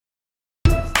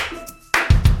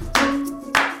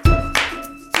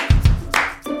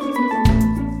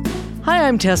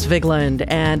I'm Tess Vigland,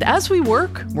 and as we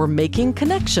work, we're making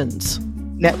connections.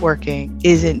 Networking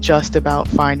isn't just about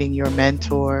finding your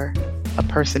mentor, a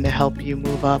person to help you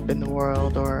move up in the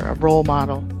world, or a role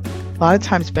model. A lot of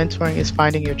times mentoring is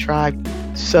finding your tribe.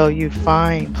 So you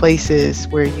find places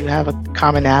where you have a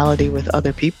commonality with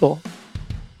other people.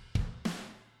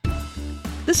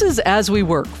 This is As We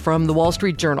Work from The Wall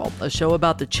Street Journal, a show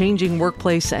about the changing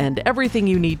workplace and everything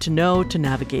you need to know to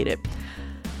navigate it.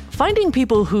 Finding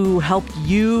people who help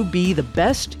you be the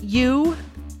best you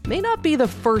may not be the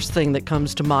first thing that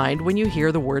comes to mind when you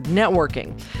hear the word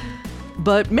networking.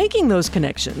 But making those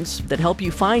connections that help you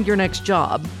find your next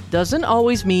job doesn't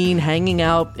always mean hanging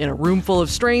out in a room full of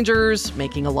strangers,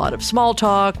 making a lot of small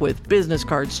talk with business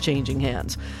cards changing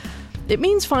hands. It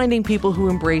means finding people who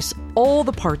embrace all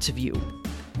the parts of you.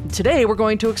 Today, we're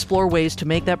going to explore ways to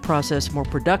make that process more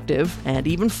productive and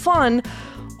even fun,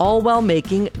 all while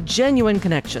making genuine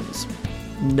connections.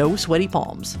 No sweaty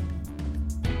palms.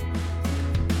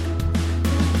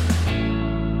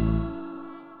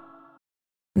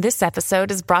 This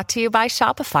episode is brought to you by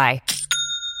Shopify.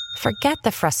 Forget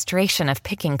the frustration of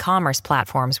picking commerce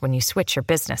platforms when you switch your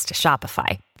business to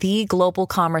Shopify, the global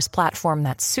commerce platform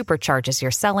that supercharges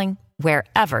your selling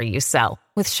wherever you sell.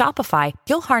 With Shopify,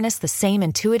 you'll harness the same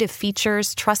intuitive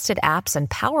features, trusted apps, and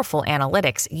powerful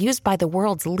analytics used by the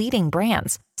world's leading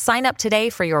brands. Sign up today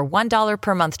for your $1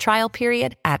 per month trial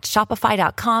period at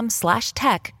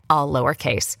shopify.com/tech, all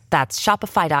lowercase. That's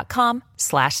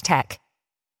shopify.com/tech.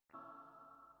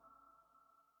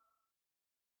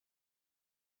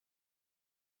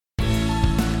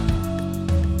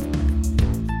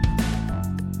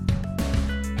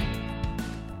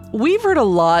 We've heard a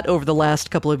lot over the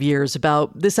last couple of years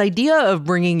about this idea of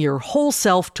bringing your whole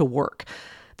self to work,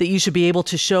 that you should be able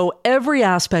to show every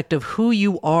aspect of who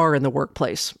you are in the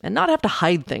workplace and not have to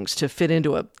hide things to fit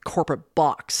into a corporate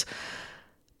box.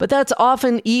 But that's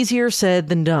often easier said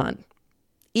than done.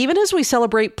 Even as we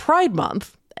celebrate Pride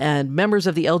Month and members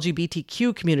of the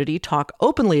LGBTQ community talk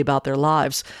openly about their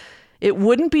lives, it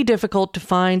wouldn't be difficult to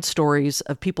find stories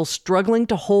of people struggling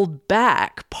to hold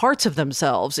back parts of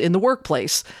themselves in the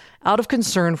workplace out of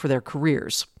concern for their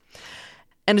careers.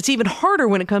 And it's even harder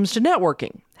when it comes to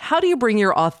networking. How do you bring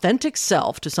your authentic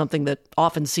self to something that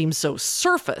often seems so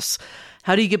surface?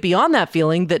 How do you get beyond that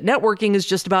feeling that networking is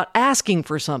just about asking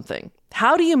for something?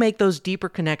 How do you make those deeper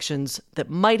connections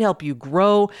that might help you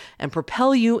grow and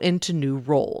propel you into new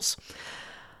roles?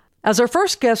 As our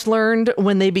first guest learned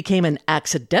when they became an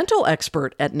accidental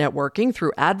expert at networking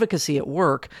through advocacy at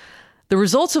work, the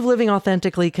results of living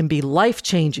authentically can be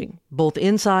life-changing, both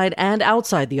inside and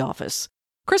outside the office.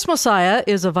 Chris Mosiah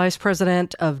is a vice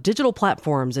president of digital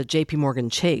platforms at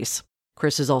JPMorgan Chase.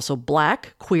 Chris is also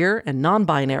Black, queer, and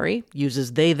non-binary,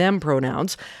 uses they-them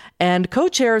pronouns, and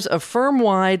co-chairs a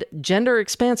firm-wide Gender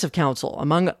Expansive Council,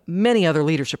 among many other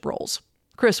leadership roles.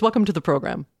 Chris, welcome to the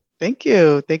program. Thank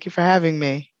you. Thank you for having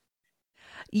me.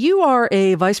 You are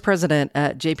a vice president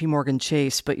at JPMorgan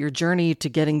Chase, but your journey to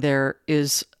getting there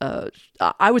is,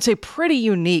 I would say, pretty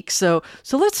unique. So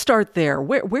let's start there.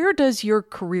 Where does your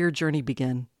career journey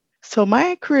begin? So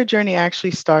my career journey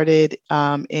actually started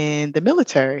in the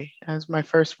military. That was my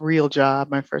first real job,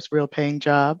 my first real paying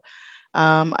job.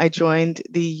 I joined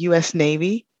the U.S.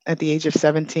 Navy at the age of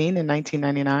 17 in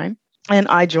 1999. And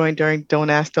I joined during Don't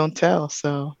Ask, Don't Tell.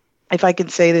 So if I can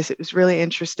say this, it was really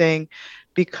interesting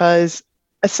because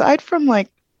aside from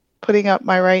putting up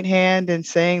my right hand and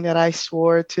saying that I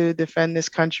swore to defend this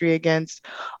country against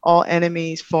all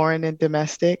enemies, foreign and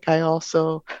domestic, I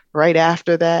also, right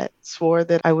after that, swore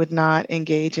that I would not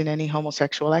engage in any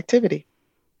homosexual activity.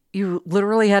 You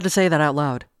literally had to say that out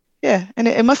loud. Yeah, and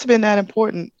it must have been that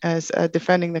important as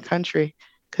defending the country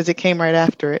because it came right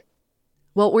after it.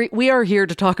 Well, we are here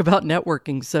to talk about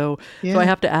networking, so I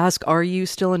have to ask, are you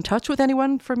still in touch with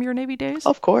anyone from your Navy days?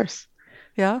 Of course.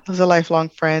 Yeah. Those are lifelong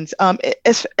friends.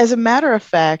 As a matter of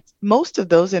fact, most of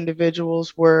those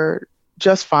individuals were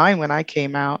just fine when I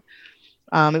came out.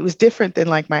 It was different than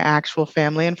my actual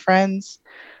family and friends.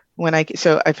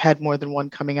 So I've had more than one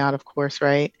coming out, of course,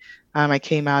 right? I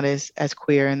came out as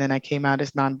queer, and then I came out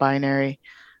as non-binary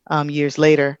years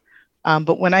later.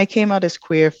 But when I came out as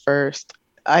queer first,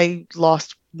 I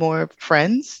lost more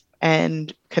friends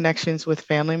and connections with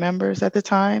family members at the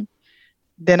time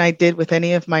than I did with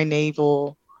any of my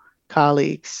naval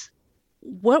colleagues.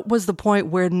 What was the point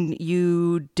when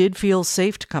you did feel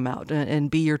safe to come out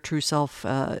and be your true self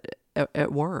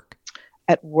at work?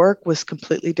 At work was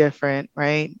completely different,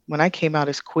 right? When I came out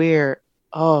as queer,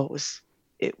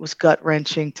 it was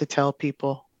gut-wrenching to tell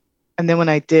people. And then when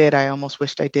I did, I almost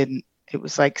wished I didn't. It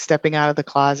was like stepping out of the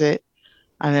closet,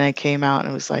 and then I came out and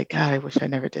it was like, God, I wish I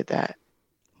never did that.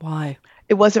 Why?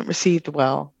 It wasn't received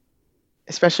well,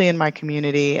 especially in my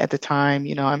community at the time.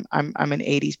 You know, I'm an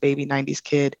 80s baby, 90s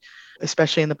kid,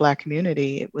 especially in the Black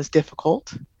community. It was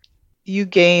difficult. You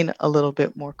gain a little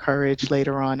bit more courage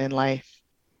later on in life.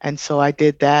 And so I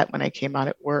did that when I came out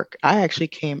at work. I actually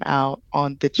came out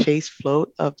on the Chase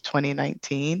float of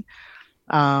 2019,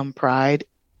 Pride,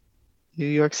 New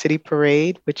York City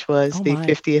Parade, which was Oh the my.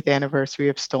 50th anniversary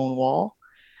of Stonewall.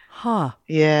 Huh.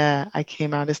 Yeah, I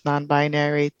came out as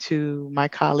non-binary to my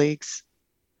colleagues.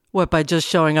 What, by just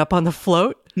showing up on the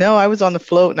float? No, I was on the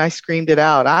float and I screamed it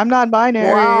out. I'm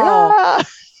non-binary. Wow. Ah!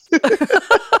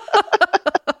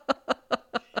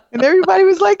 And everybody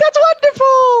was like, "That's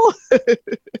wonderful,"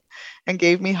 and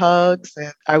gave me hugs.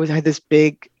 And had this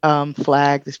big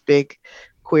flag, this big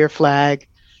queer flag.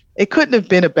 It couldn't have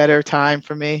been a better time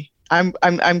for me. I'm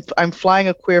flying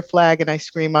a queer flag and I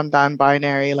scream I'm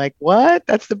non-binary. Like, what?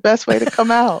 That's the best way to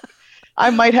come out. I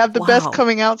might have the best Wow.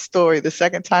 coming out story the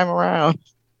second time around.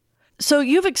 So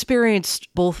you've experienced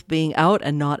both being out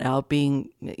and not out,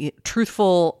 being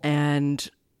truthful and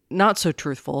not so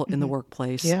truthful in the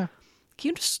workplace. Yeah. Can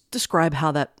you just describe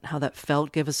how that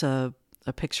felt? Give us a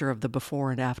picture of the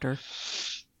before and after.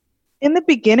 In the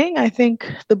beginning, I think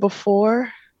the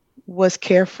before was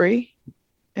carefree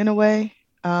in a way.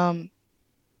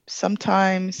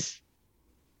 Sometimes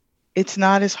it's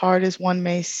not as hard as one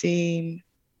may seem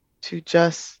to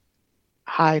just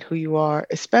hide who you are,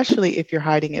 especially if you're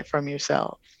hiding it from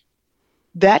yourself.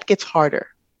 That gets harder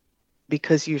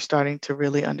because you're starting to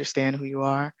really understand who you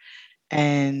are.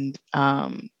 And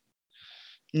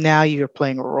now you're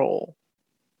playing a role,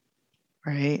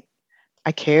 right?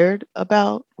 I cared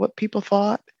about what people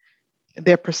thought,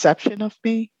 their perception of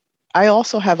me. I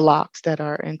also have locks that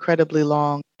are incredibly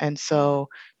long. And so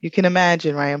you can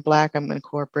imagine, right? I'm Black, I'm in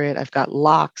corporate, I've got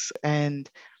locks, and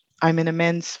I'm in a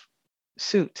men's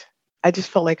suit. I just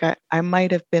felt like I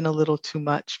might have been a little too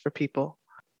much for people.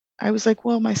 I was like,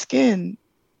 well, my skin,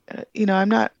 I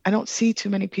don't see too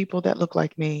many people that look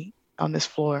like me on this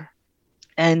floor.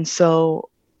 And so,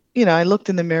 I looked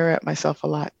in the mirror at myself a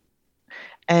lot.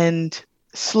 And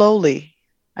slowly,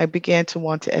 I began to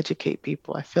want to educate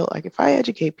people. I felt like if I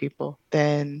educate people,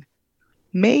 then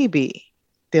maybe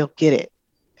they'll get it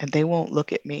and they won't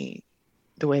look at me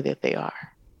the way that they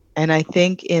are. And I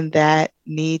think in that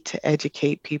need to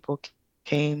educate people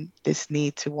came this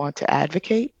need to want to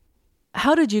advocate.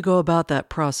 How did you go about that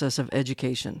process of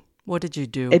education? What did you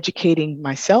do? Educating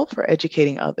myself or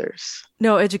educating others?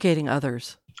 No, educating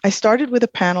others. I started with a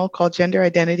panel called Gender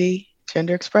Identity,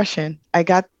 Gender Expression. I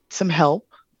got some help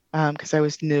because I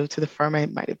was new to the firm. I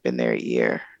might have been there a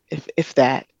year, if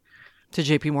that. To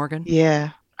JP Morgan?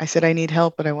 Yeah. I said, I need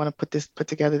help, but I want to put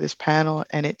together this panel.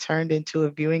 And it turned into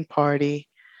a viewing party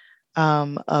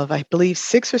of, I believe,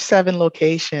 6 or 7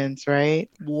 locations, right?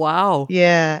 Wow.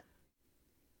 Yeah.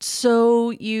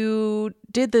 So you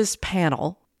did this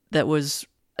panel that was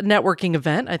a networking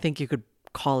event. I think you could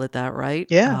call it that, right?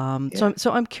 Yeah.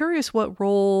 So I'm curious what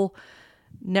role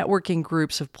networking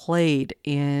groups have played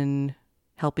in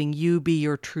helping you be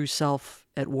your true self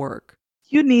at work.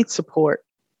 You need support.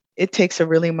 It takes a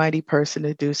really mighty person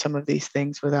to do some of these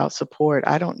things without support.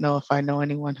 I don't know if I know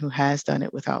anyone who has done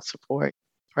it without support,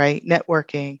 right?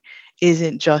 Networking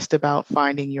isn't just about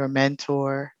finding your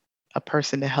mentor, a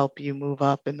person to help you move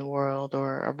up in the world,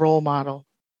 or a role model,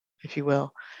 if you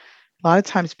will. A lot of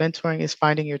times mentoring is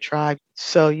finding your tribe.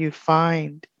 So you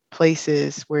find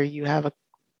places where you have a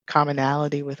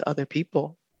commonality with other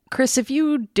people. Chris, if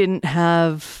you didn't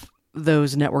have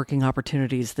those networking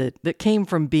opportunities that came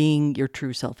from being your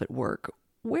true self at work,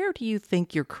 where do you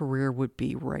think your career would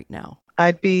be right now?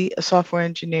 I'd be a software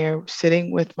engineer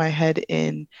sitting with my head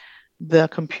in the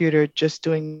computer, just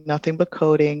doing nothing but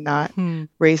coding, not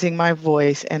raising my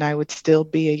voice, and I would still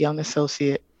be a young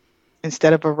associate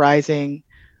instead of a rising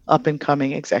up and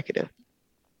coming executive.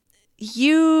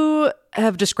 You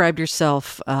have described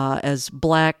yourself as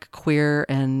Black, queer,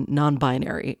 and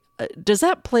non-binary. Does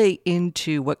that play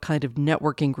into what kind of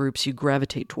networking groups you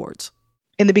gravitate towards?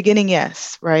 In the beginning,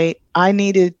 yes, right? I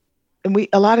needed, and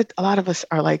a lot of us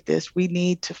are like this. We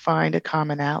need to find a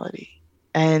commonality.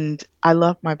 And I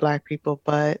love my Black people,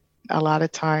 but a lot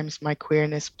of times my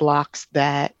queerness blocks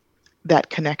that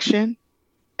connection.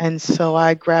 And so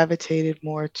I gravitated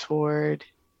more toward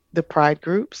the pride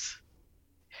groups.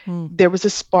 There was a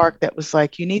spark that was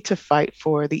like, you need to fight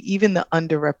for even the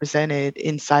underrepresented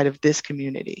inside of this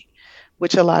community,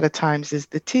 which a lot of times is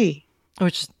the T.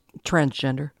 Which is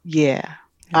transgender. Yeah.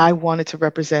 I wanted to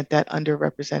represent that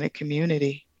underrepresented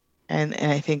community. And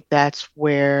I think that's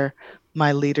where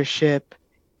my leadership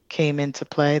came into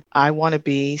play. I want to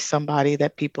be somebody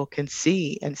that people can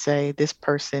see and say, this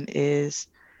person is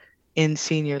in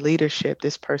senior leadership.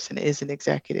 This person is an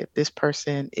executive. This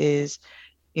person is,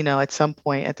 at some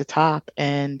point at the top,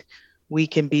 and we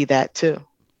can be that too.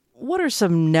 What are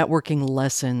some networking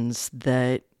lessons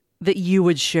that you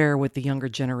would share with the younger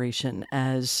generation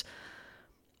as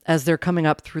they're coming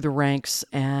up through the ranks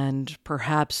and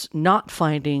perhaps not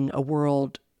finding a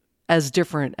world as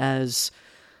different as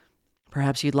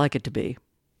perhaps you'd like it to be?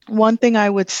 One thing I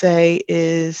would say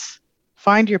is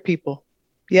find your people.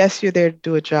 Yes, you're there to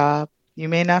do a job. You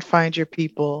may not find your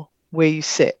people where you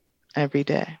sit every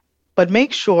day, but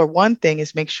one thing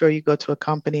is make sure you go to a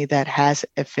company that has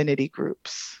affinity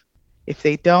groups. If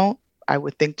they don't, I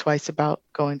would think twice about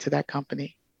going to that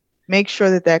company. Make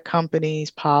sure that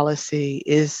company's policy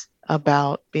is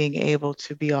about being able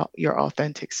to be your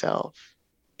authentic self.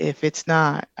 If it's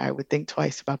not, I would think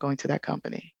twice about going to that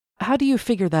company. How do you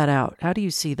figure that out? How do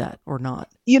you see that or not?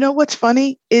 What's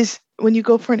funny is when you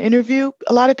go for an interview,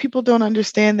 a lot of people don't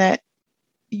understand that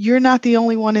you're not the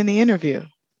only one in the interview.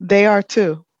 They are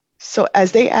too. So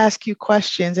as they ask you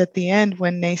questions at the end,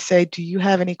 when they say, do you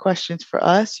have any questions for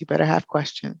us? You better have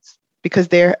questions, because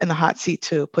they're in the hot seat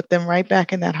too. Put them right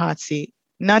back in that hot seat.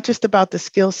 Not just about the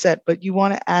skill set, but you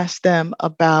want to ask them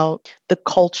about the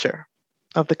culture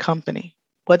of the company.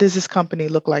 What does this company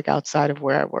look like outside of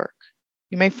where I work?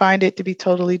 You may find it to be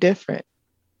totally different.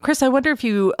 Chris, I wonder if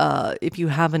you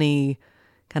have any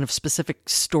kind of specific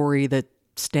story that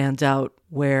stands out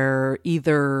where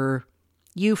either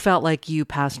you felt like you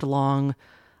passed along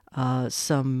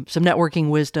some networking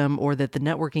wisdom, or that the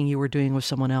networking you were doing with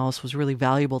someone else was really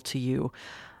valuable to you,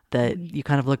 that you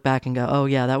kind of look back and go, oh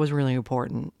yeah, that was really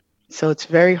important. So it's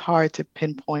very hard to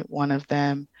pinpoint one of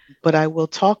them, but I will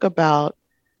talk about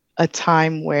a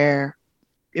time where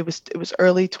it was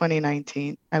early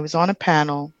 2019. I was on a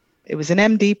panel. It was an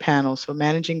MD panel, so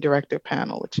managing director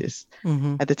panel, which is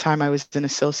at the time I was an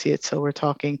associate. So we're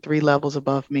talking 3 levels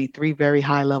above me, 3 very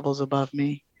high levels above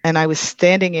me. And I was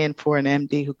standing in for an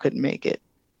MD who couldn't make it.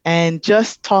 And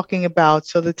just talking about,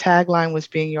 so the tagline was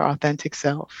being your authentic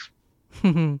self.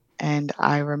 And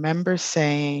I remember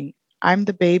saying, I'm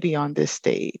the baby on this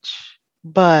stage,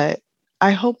 but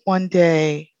I hope one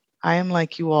day I am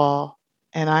like you all,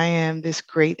 and I am this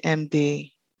great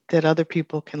MD that other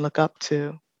people can look up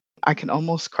to. I can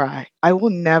almost cry. I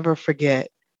will never forget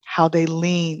how they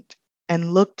leaned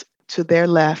and looked to their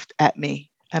left at me,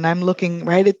 and I'm looking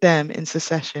right at them in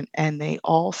succession, and they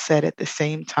all said at the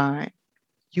same time,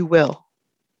 you will.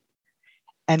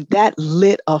 And that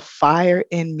lit a fire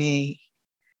in me,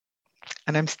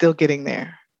 and I'm still getting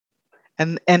there.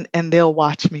 And they'll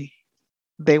watch me.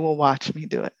 They will watch me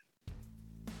do it.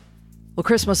 Well,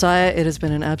 Chris Mosiah, it has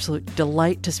been an absolute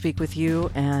delight to speak with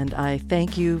you, and I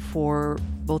thank you for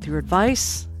both your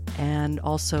advice and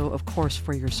also, of course,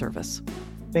 for your service.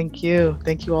 Thank you.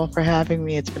 Thank you all for having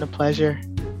me. It's been a pleasure.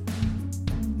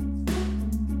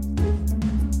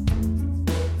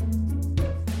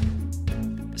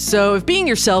 So if being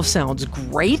yourself sounds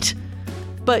great,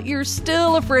 but you're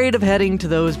still afraid of heading to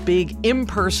those big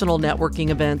impersonal networking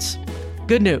events,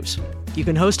 good news. You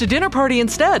can host a dinner party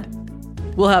instead.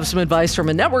 We'll have some advice from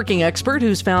a networking expert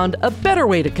who's found a better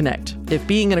way to connect if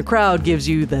being in a crowd gives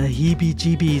you the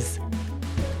heebie-jeebies.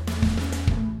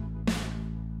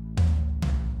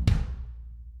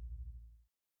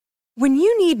 When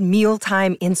you need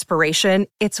mealtime inspiration,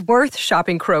 it's worth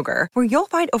shopping Kroger, where you'll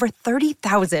find over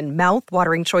 30,000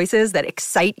 mouth-watering choices that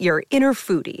excite your inner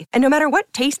foodie. And no matter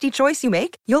what tasty choice you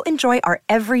make, you'll enjoy our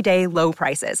everyday low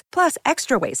prices, plus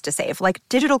extra ways to save, like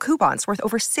digital coupons worth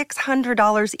over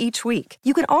 $600 each week.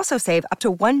 You can also save up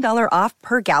to $1 off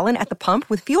per gallon at the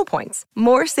pump with fuel points.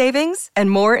 More savings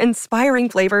and more inspiring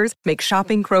flavors make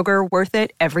shopping Kroger worth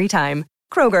it every time.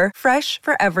 Kroger, fresh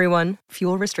for everyone.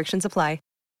 Fuel restrictions apply.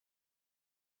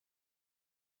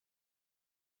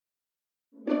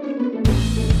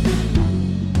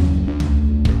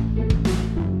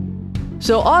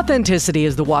 So authenticity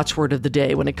is the watchword of the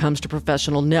day when it comes to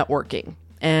professional networking.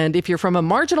 And if you're from a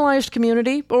marginalized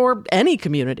community or any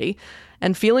community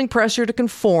and feeling pressure to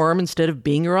conform instead of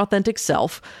being your authentic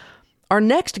self, our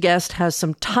next guest has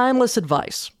some timeless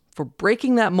advice for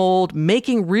breaking that mold,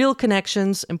 making real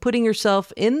connections, and putting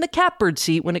yourself in the catbird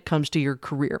seat when it comes to your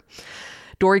career.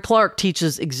 Dorie Clark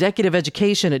teaches executive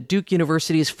education at Duke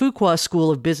University's Fuqua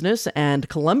School of Business and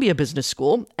Columbia Business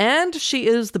School, and she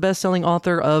is the best-selling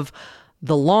author of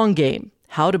The Long Game: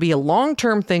 How to Be a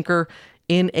Long-Term Thinker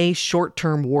in a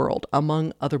Short-Term World,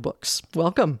 among other books.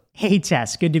 Welcome. Hey,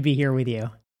 Tess. Good to be here with you.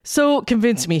 So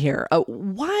convince me here.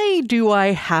 Why do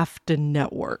I have to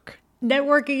network?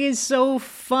 Networking is so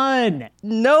fun.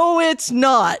 No, it's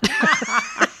not.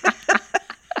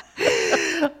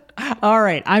 All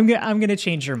right, I'm going to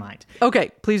change your mind.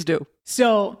 Okay, please do.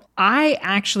 So I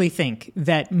actually think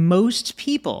that most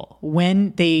people,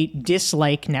 when they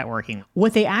dislike networking,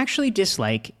 what they actually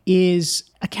dislike is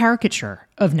a caricature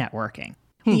of networking.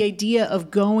 The idea of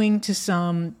going to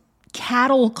some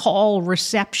cattle call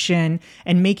reception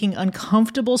and making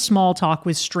uncomfortable small talk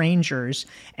with strangers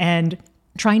and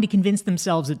trying to convince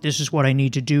themselves that this is what I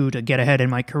need to do to get ahead in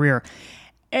my career.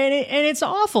 And it's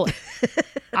awful.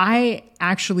 I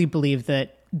actually believe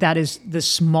that is the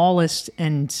smallest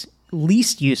and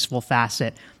least useful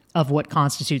facet of what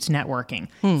constitutes networking.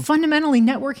 Fundamentally,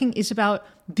 networking is about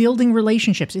building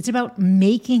relationships. It's about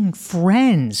making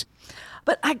friends.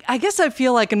 But I guess I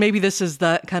feel like, and maybe this is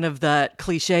that kind of that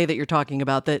cliche that you're talking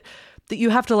about, that you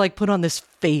have to like put on this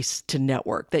face to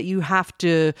network, that you have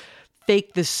to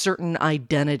fake this certain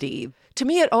identity. To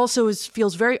me, it also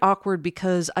feels very awkward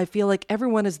because I feel like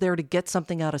everyone is there to get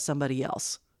something out of somebody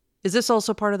else. Is this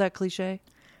also part of that cliche?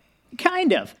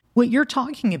 Kind of. What you're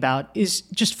talking about is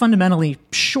just fundamentally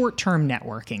short-term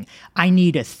networking. I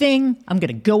need a thing. I'm going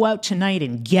to go out tonight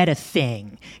and get a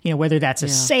thing, whether that's a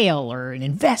sale or an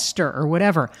investor or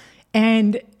whatever.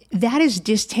 And that is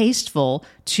distasteful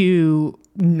to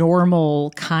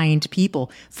normal, kind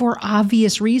people for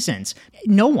obvious reasons.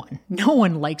 No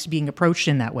one likes being approached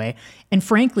in that way. And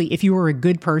frankly, if you are a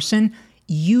good person,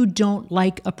 you don't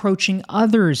like approaching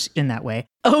others in that way.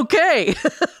 Okay.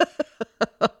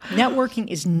 Networking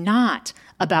is not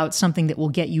about something that will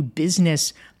get you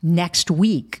business next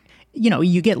week.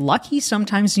 You get lucky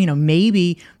sometimes,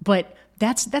 maybe, but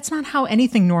that's not how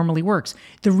anything normally works.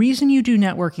 The reason you do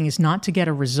networking is not to get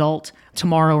a result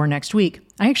tomorrow or next week.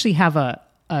 I actually have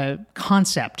a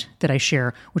concept that I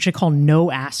share, which I call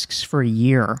no asks for a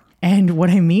year. And what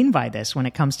I mean by this when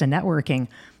it comes to networking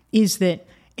is that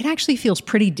it actually feels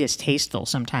pretty distasteful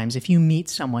sometimes if you meet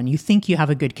someone, you think you have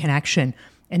a good connection,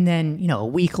 and then, a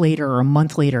week later or a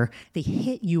month later, they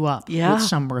hit you up with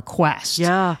some request.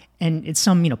 Yeah. And it's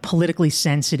some, politically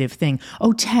sensitive thing.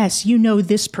 Oh, Tess,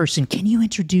 this person. Can you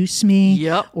introduce me?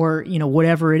 Yep. Or,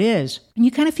 whatever it is. And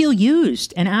you kind of feel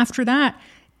used. And after that,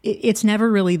 it's never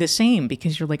really the same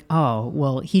because you're like, oh,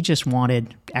 well, he just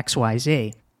wanted X, Y,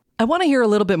 Z. I want to hear a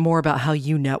little bit more about how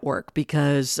you network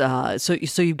because so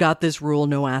you've got this rule,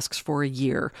 no asks for a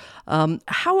year.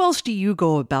 How else do you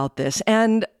go about this?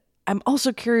 And I'm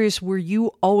also curious, were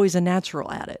you always a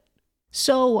natural at it?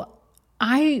 So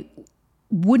I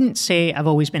wouldn't say I've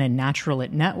always been a natural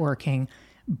at networking,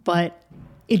 but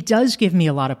it does give me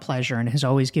a lot of pleasure and has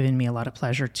always given me a lot of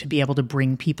pleasure to be able to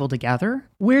bring people together.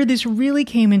 Where this really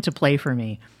came into play for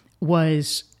me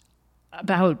was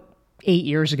about 8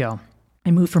 years ago.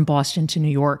 I moved from Boston to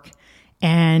New York,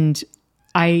 and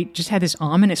I just had this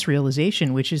ominous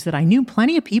realization, which is that I knew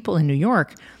plenty of people in New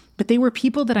York, but they were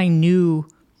people that I knew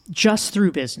just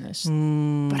through business.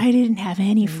 But I didn't have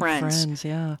any friends.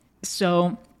 Yeah.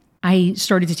 So I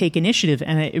started to take initiative,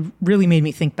 and it really made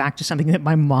me think back to something that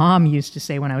my mom used to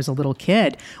say when I was a little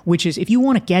kid, which is if you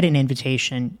want to get an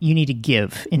invitation, you need to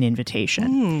give an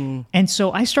invitation. And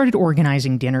so I started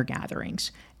organizing dinner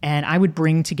gatherings, and I would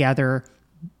bring together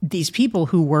these people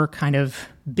who were kind of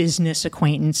business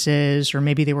acquaintances, or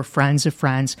maybe they were friends of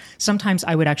friends. Sometimes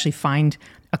I would actually find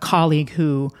a colleague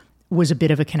who was a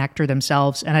bit of a connector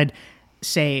themselves, and I'd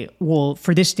say, well,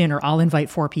 for this dinner, I'll invite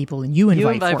 4 people and you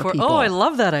invite 4 people. Oh, I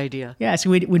love that idea. Yeah,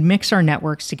 so we'd mix our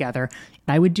networks together.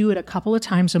 I would do it a couple of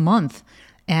times a month.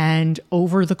 And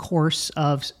over the course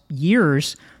of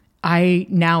years, I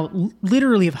now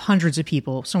literally have hundreds of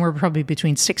people, somewhere probably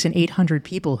between 600 and 800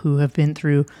 people who have been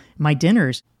through my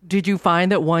dinners. Did you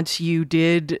find that once you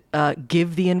did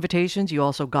give the invitations, you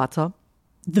also got some?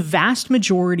 The vast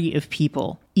majority of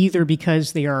people, either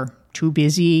because they are too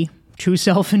busy, too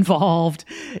self-involved,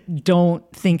 don't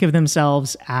think of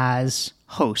themselves as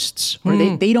hosts, or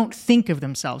they don't think of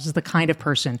themselves as the kind of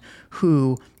person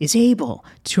who is able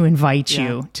to invite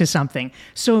you to something.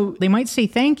 So they might say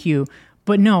thank you,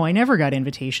 but no, I never got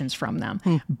invitations from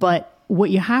them. But what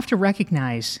you have to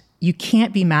recognize, you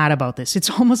can't be mad about this. It's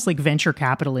almost like venture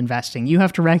capital investing. You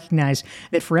have to recognize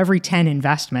that for every 10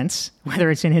 investments,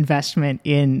 whether it's an investment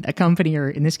in a company or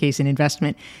in this case, an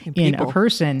investment in a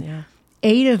person,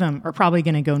 8 of them are probably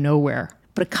going to go nowhere.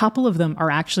 But a couple of them are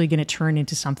actually going to turn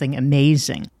into something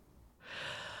amazing.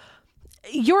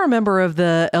 You're a member of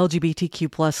the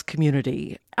LGBTQ plus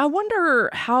community. I wonder,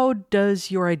 how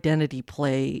does your identity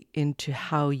play into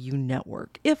how you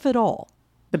network, if at all?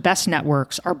 The best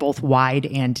networks are both wide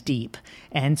and deep.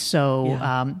 And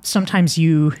so sometimes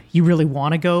you really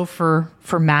want to go for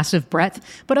massive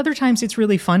breadth, but other times it's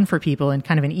really fun for people and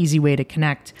kind of an easy way to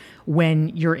connect when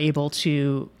you're able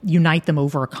to unite them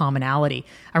over a commonality.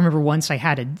 I remember once I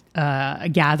had a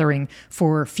gathering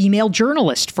for female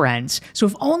journalist friends. So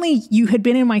if only you had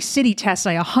been in my city, Tess,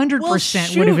 I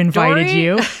 100% would have invited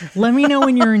you. Let me know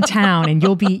when you're in town and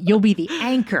you'll be the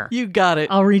anchor. You got it.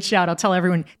 I'll reach out. I'll tell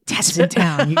everyone, Tess is in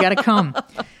town. You got to come.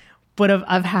 But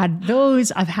I've had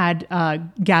those. I've had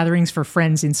gatherings for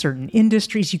friends in certain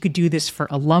industries. You could do this for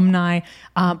alumni.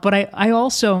 But I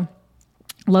also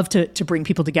love to bring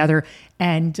people together.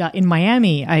 And in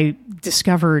Miami, I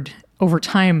discovered over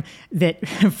time that,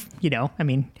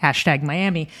 hashtag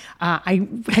Miami, I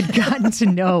had gotten to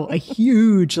know a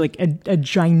huge, a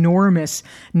ginormous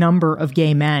number of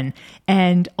gay men.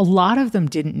 And a lot of them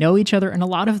didn't know each other. And a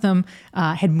lot of them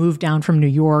had moved down from New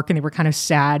York and they were kind of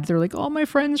sad. They're like, all my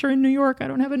friends are in New York. I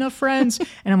don't have enough friends.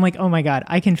 And I'm like, oh my God,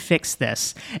 I can fix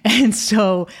this. And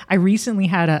so I recently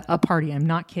had a party. I'm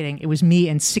not kidding. It was me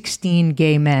and 16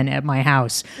 gay men at my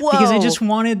house. Whoa. Because I just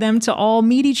wanted them to all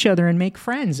meet each other and make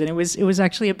friends. And it was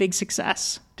actually a big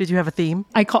success. Did you have a theme?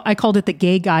 I called it the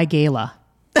Gay Guy Gala.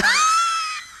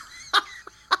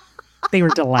 They were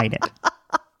delighted.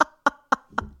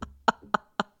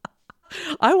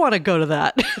 I want to go to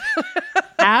that.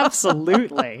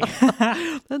 Absolutely.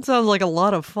 That sounds like a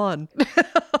lot of fun.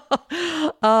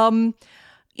 One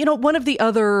of the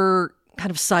other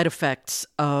kind of side effects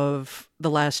of the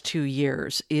last 2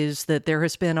 years is that there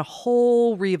has been a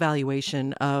whole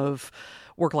reevaluation of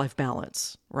work-life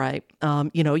balance, right?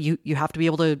 You have to be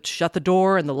able to shut the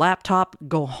door and the laptop,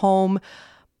 go home.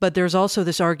 But there's also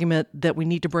this argument that we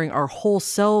need to bring our whole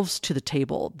selves to the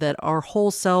table, that our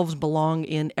whole selves belong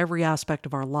in every aspect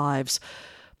of our lives.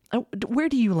 Where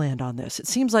do you land on this? It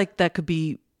seems like that could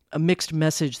be a mixed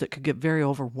message that could get very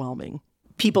overwhelming.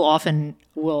 People often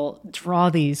will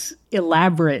draw these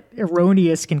elaborate,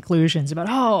 erroneous conclusions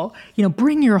about,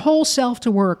 bring your whole self to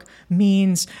work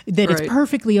means that It's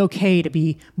perfectly okay to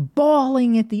be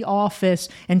bawling at the office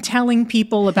and telling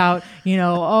people about,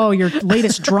 your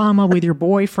latest drama with your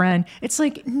boyfriend. It's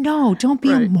like, no, don't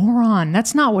be a moron.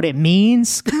 That's not what it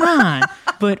means. Come on.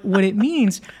 But what it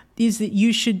means is that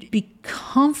you should be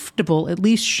comfortable at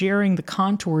least sharing the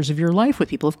contours of your life with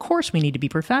people. Of course, we need to be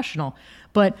professional.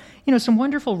 But, some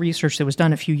wonderful research that was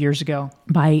done a few years ago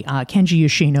by Kenji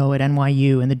Yoshino at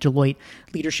NYU and the Deloitte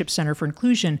Leadership Center for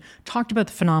Inclusion talked about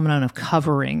the phenomenon of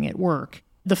covering at work,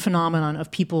 the phenomenon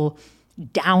of people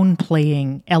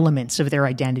downplaying elements of their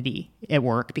identity at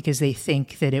work because they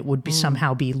think that it would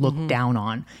somehow be looked down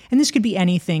on. And this could be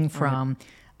anything from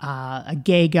a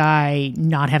gay guy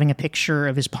not having a picture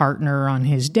of his partner on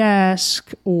his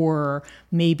desk, or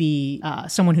maybe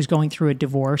someone who's going through a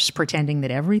divorce pretending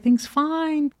that everything's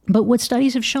fine. But what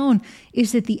studies have shown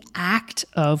is that the act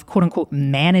of, quote unquote,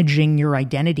 managing your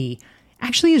identity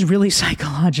actually is really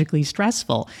psychologically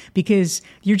stressful because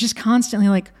you're just constantly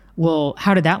like, well,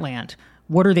 how did that land?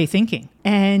 What are they thinking?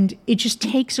 And it just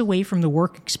takes away from the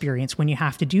work experience when you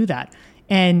have to do that.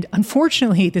 And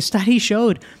unfortunately, the study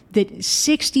showed that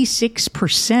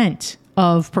 66%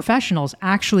 of professionals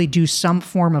actually do some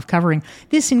form of covering.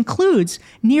 This includes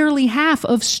nearly half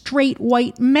of straight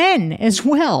white men as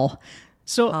well.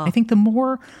 So I think the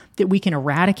more that we can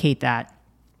eradicate that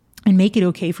and make it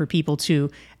okay for people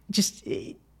to just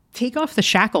take off the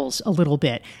shackles a little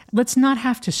bit. Let's not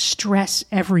have to stress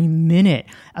every minute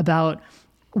about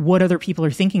what other people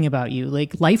are thinking about you.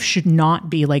 Like, life should not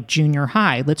be like junior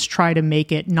high. Let's try to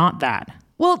make it not that.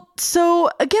 Well, so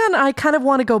again, I kind of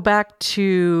want to go back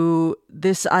to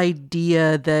this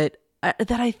idea that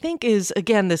I think is,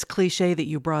 again, this cliche that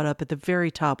you brought up at the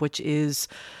very top, which is,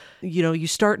 you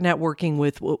start networking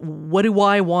with what do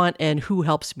I want and who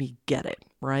helps me get it,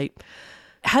 right?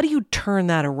 How do you turn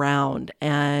that around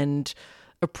and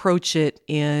approach it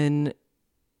in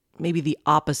maybe the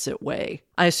opposite way?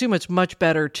 I assume it's much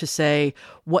better to say,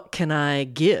 what can I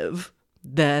give,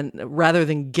 rather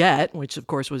than get, which of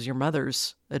course was your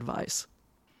mother's advice.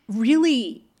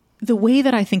 Really, the way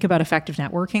that I think about effective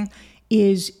networking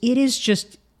is it is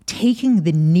just taking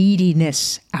the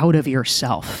neediness out of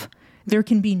yourself. There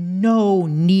can be no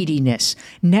neediness.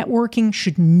 Networking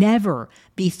should never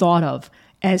be thought of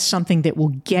as something that will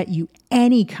get you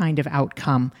any kind of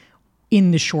outcome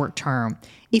in the short term.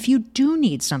 If you do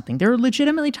need something, there are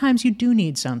legitimately times you do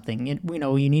need something.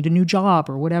 You need a new job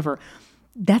or whatever.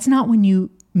 That's not when you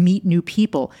meet new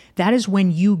people. That is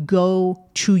when you go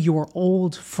to your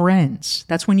old friends.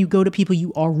 That's when you go to people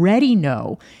you already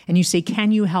know and you say,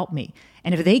 can you help me?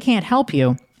 And if they can't help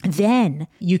you, Then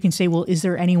you can say, well, is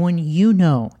there anyone you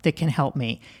know that can help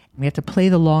me? We have to play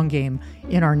the long game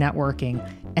in our networking,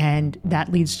 and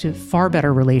that leads to far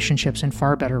better relationships and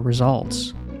far better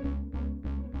results.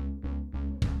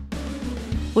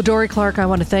 Well, Dorie Clark, I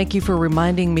want to thank you for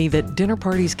reminding me that dinner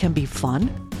parties can be fun.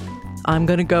 I'm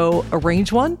going to go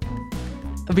arrange one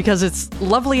because it's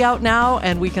lovely out now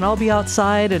and we can all be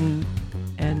outside and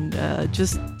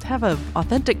just have an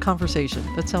authentic conversation.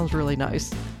 That sounds really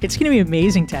nice. It's going to be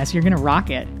amazing, Tess. You're going to rock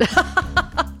it.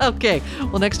 Okay.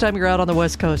 Well, next time you're out on the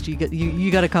West Coast,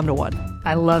 you got to come to one.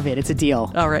 I love it. It's a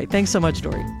deal. All right. Thanks so much,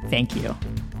 Dorie. Thank you.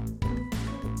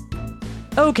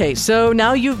 Okay, so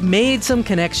now you've made some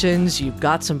connections, you've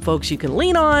got some folks you can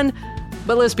lean on,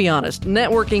 but let's be honest,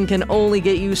 networking can only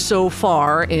get you so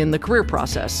far in the career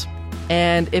process.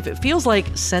 And if it feels like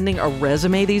sending a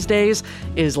resume these days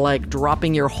is like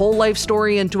dropping your whole life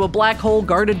story into a black hole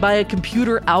guarded by a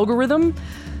computer algorithm,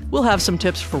 we'll have some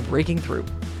tips for breaking through.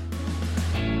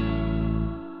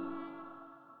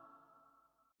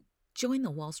 Join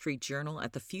the Wall Street Journal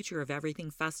at the Future of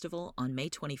Everything Festival on May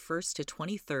 21st to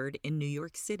 23rd in New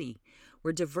York City,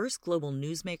 where diverse global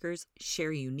newsmakers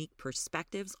share unique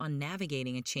perspectives on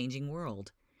navigating a changing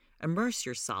world. Immerse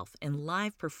yourself in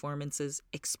live performances,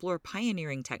 explore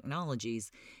pioneering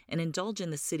technologies, and indulge in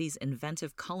the city's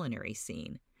inventive culinary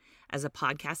scene. As a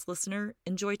podcast listener,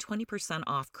 enjoy 20%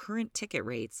 off current ticket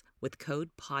rates with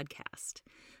code PODCAST.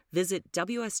 Visit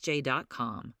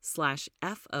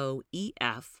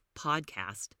WSJ.com/FOEF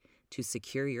podcast to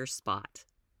secure your spot.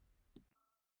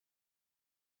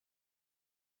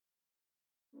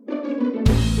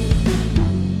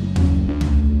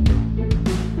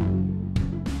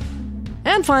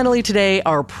 And finally today,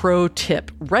 our pro tip.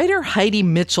 Writer Heidi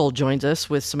Mitchell joins us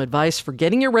with some advice for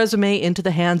getting your resume into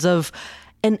the hands of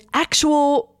an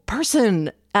actual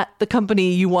person at the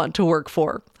company you want to work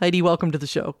for. Heidi, welcome to the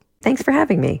show. Thanks for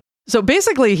having me. So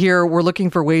basically here, we're looking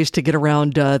for ways to get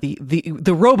around the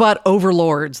robot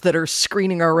overlords that are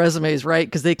screening our resumes, right?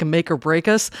 Because they can make or break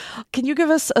us. Can you give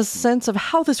us a sense of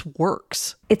how this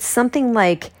works? It's something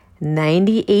like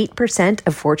 98%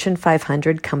 of Fortune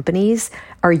 500 companies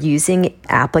are using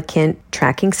applicant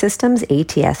tracking systems,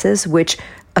 ATSs, which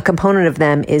a component of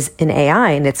them is an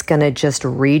AI, and it's going to just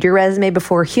read your resume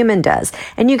before a human does.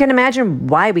 And you can imagine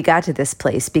why we got to this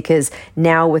place, because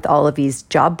now with all of these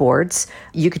job boards,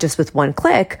 you could just with one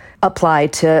click apply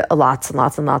to lots and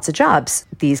lots and lots of jobs.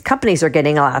 These companies are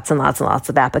getting lots and lots and lots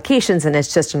of applications, and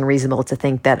it's just unreasonable to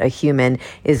think that a human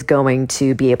is going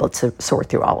to be able to sort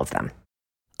through all of them.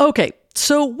 Okay,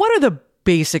 so what are the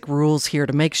basic rules here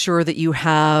to make sure that you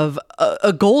have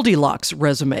a Goldilocks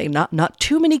resume? Not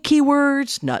too many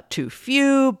keywords, not too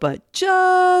few, but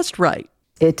just right.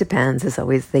 It depends is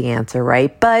always the answer,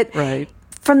 right? But right.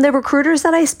 From the recruiters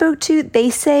that I spoke to, they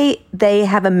say they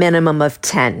have a minimum of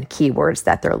 10 keywords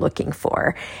that they're looking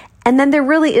for. And then there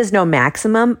really is no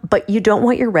maximum, but you don't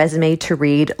want your resume to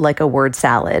read like a word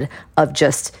salad of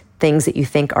just things that you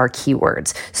think are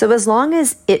keywords. So as long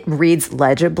as it reads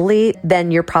legibly, then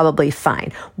you're probably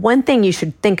fine. One thing you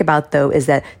should think about, though, is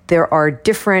that there are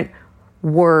different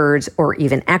words or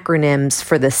even acronyms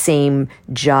for the same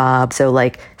job. So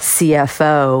like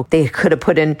CFO, they could have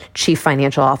put in Chief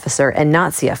Financial Officer and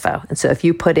not CFO. And so if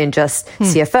you put in just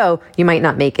CFO, you might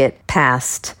not make it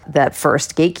past that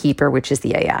first gatekeeper, which is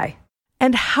the AI.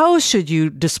 And how should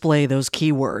you display those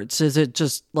keywords? Is it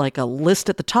just like a list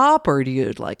at the top, or do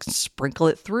you like sprinkle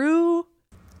it through?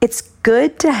 It's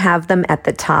good to have them at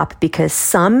the top because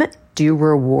some do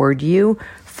reward you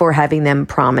for having them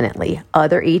prominently.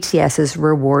 Other ATSs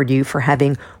reward you for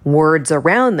having words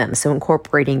around them, so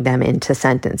incorporating them into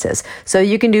sentences. So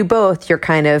you can do both. You're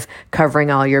kind of covering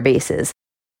all your bases.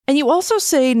 And you also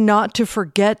say not to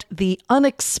forget the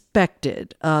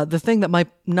unexpected, the thing that might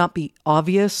not be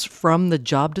obvious from the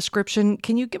job description.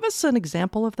 Can you give us an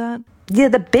example of that? Yeah,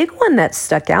 the big one that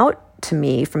stuck out to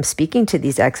me from speaking to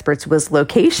these experts was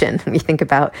location. When you think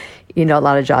about, a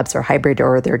lot of jobs are hybrid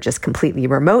or they're just completely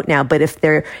remote now. But if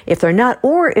they're not,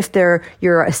 or if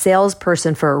you're a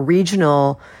salesperson for a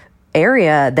regional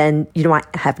area, then you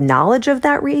don't have knowledge of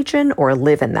that region or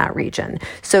live in that region.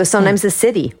 So sometimes a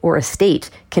city or a state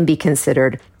can be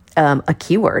considered a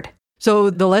keyword. So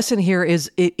the lesson here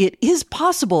is it is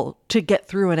possible to get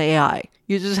through an AI.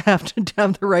 You just have to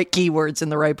have the right keywords in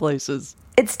the right places.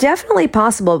 It's definitely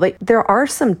possible, but there are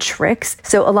some tricks.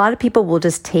 So a lot of people will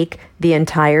just take the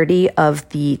entirety of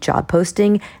the job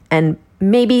posting and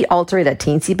maybe alter it a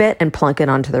teensy bit and plunk it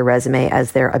onto their resume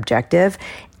as their objective.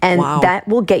 And that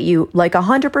will get you like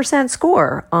 100%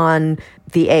 score on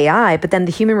the AI, but then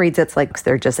the human reads it's like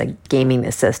they're just like gaming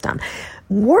the system.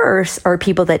 Worse are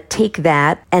people that take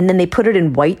that and then they put it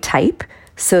in white type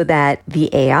so that the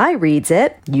AI reads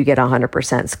it, you get a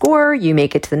 100% score, you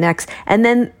make it to the next, and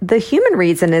then the human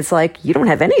reads and it's like, you don't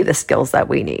have any of the skills that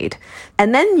we need.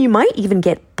 And then you might even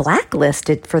get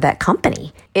blacklisted for that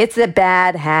company. It's a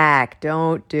bad hack.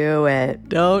 Don't do it.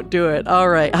 Don't do it. All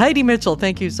right. Heidi Mitchell,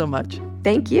 thank you so much.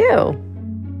 Thank you.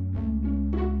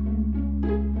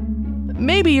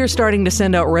 Maybe you're starting to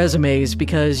send out resumes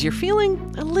because you're feeling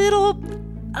a little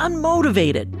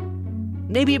unmotivated.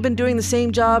 Maybe you've been doing the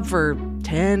same job for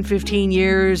 10, 15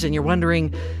 years and you're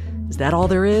wondering, is that all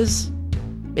there is?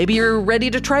 Maybe you're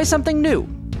ready to try something new.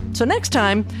 So next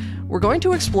time, we're going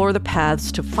to explore the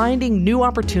paths to finding new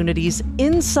opportunities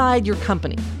inside your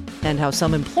company and how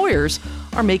some employers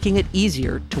are making it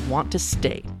easier to want to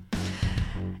stay.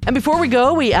 And before we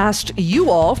go, we asked you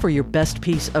all for your best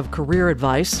piece of career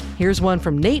advice. Here's one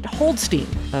from Nate Holdstein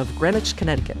of Greenwich,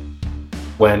 Connecticut.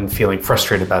 When feeling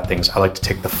frustrated about things, I like to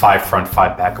take the 5 front,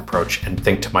 5 back approach and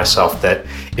think to myself that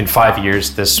in 5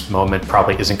 years, this moment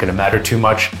probably isn't going to matter too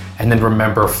much. And then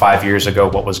remember 5 years ago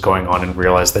what was going on and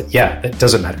realize that, yeah, it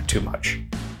doesn't matter too much.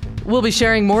 We'll be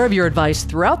sharing more of your advice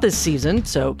throughout this season,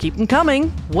 so keep them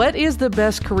coming. What is the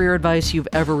best career advice you've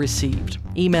ever received?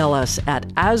 Email us at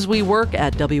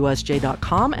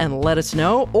aswework@wsj.com and let us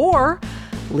know, or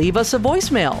leave us a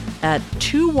voicemail at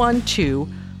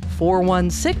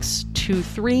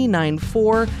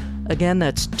 212-416-2394. Again,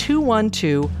 that's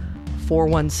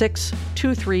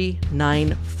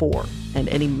 212-416-2394. And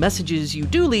any messages you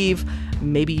do leave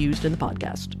may be used in the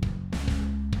podcast.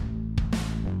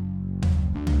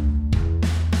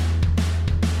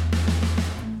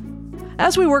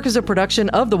 As We Work is a production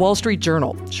of The Wall Street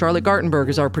Journal. Charlotte Gartenberg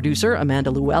is our producer. Amanda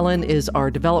Llewellyn is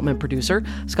our development producer.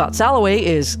 Scott Salloway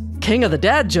is king of the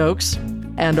dad jokes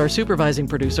and our supervising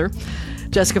producer.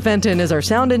 Jessica Fenton is our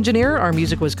sound engineer. Our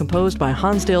music was composed by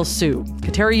Hansdale Hsu.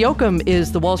 Kateri Jochum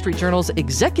is The Wall Street Journal's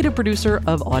executive producer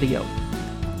of audio.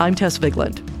 I'm Tess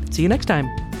Vigland. See you next time.